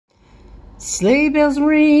Sleigh bells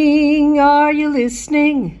ring, are you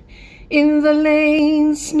listening? In the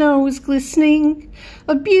lane, snow is glistening.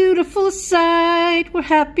 A beautiful sight, we're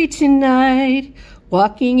happy tonight,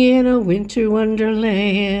 walking in a winter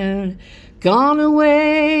wonderland. Gone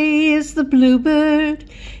away is the bluebird,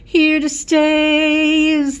 here to stay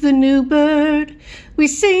is the new bird. We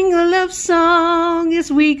sing a love song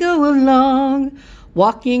as we go along,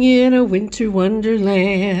 walking in a winter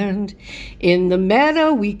wonderland. In the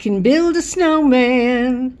meadow we can build a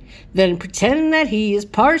snowman, then pretend that he is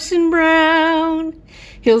Parson Brown.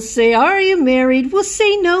 He'll say, "Are you married?" We'll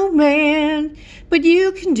say, "No, man, but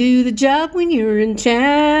you can do the job when you're in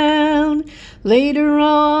town." Later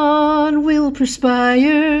on we'll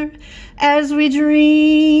perspire as we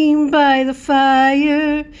dream by the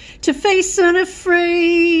fire, to face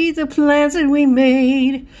unafraid the plans that we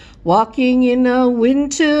made, walking in a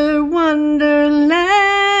winter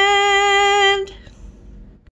wonderland.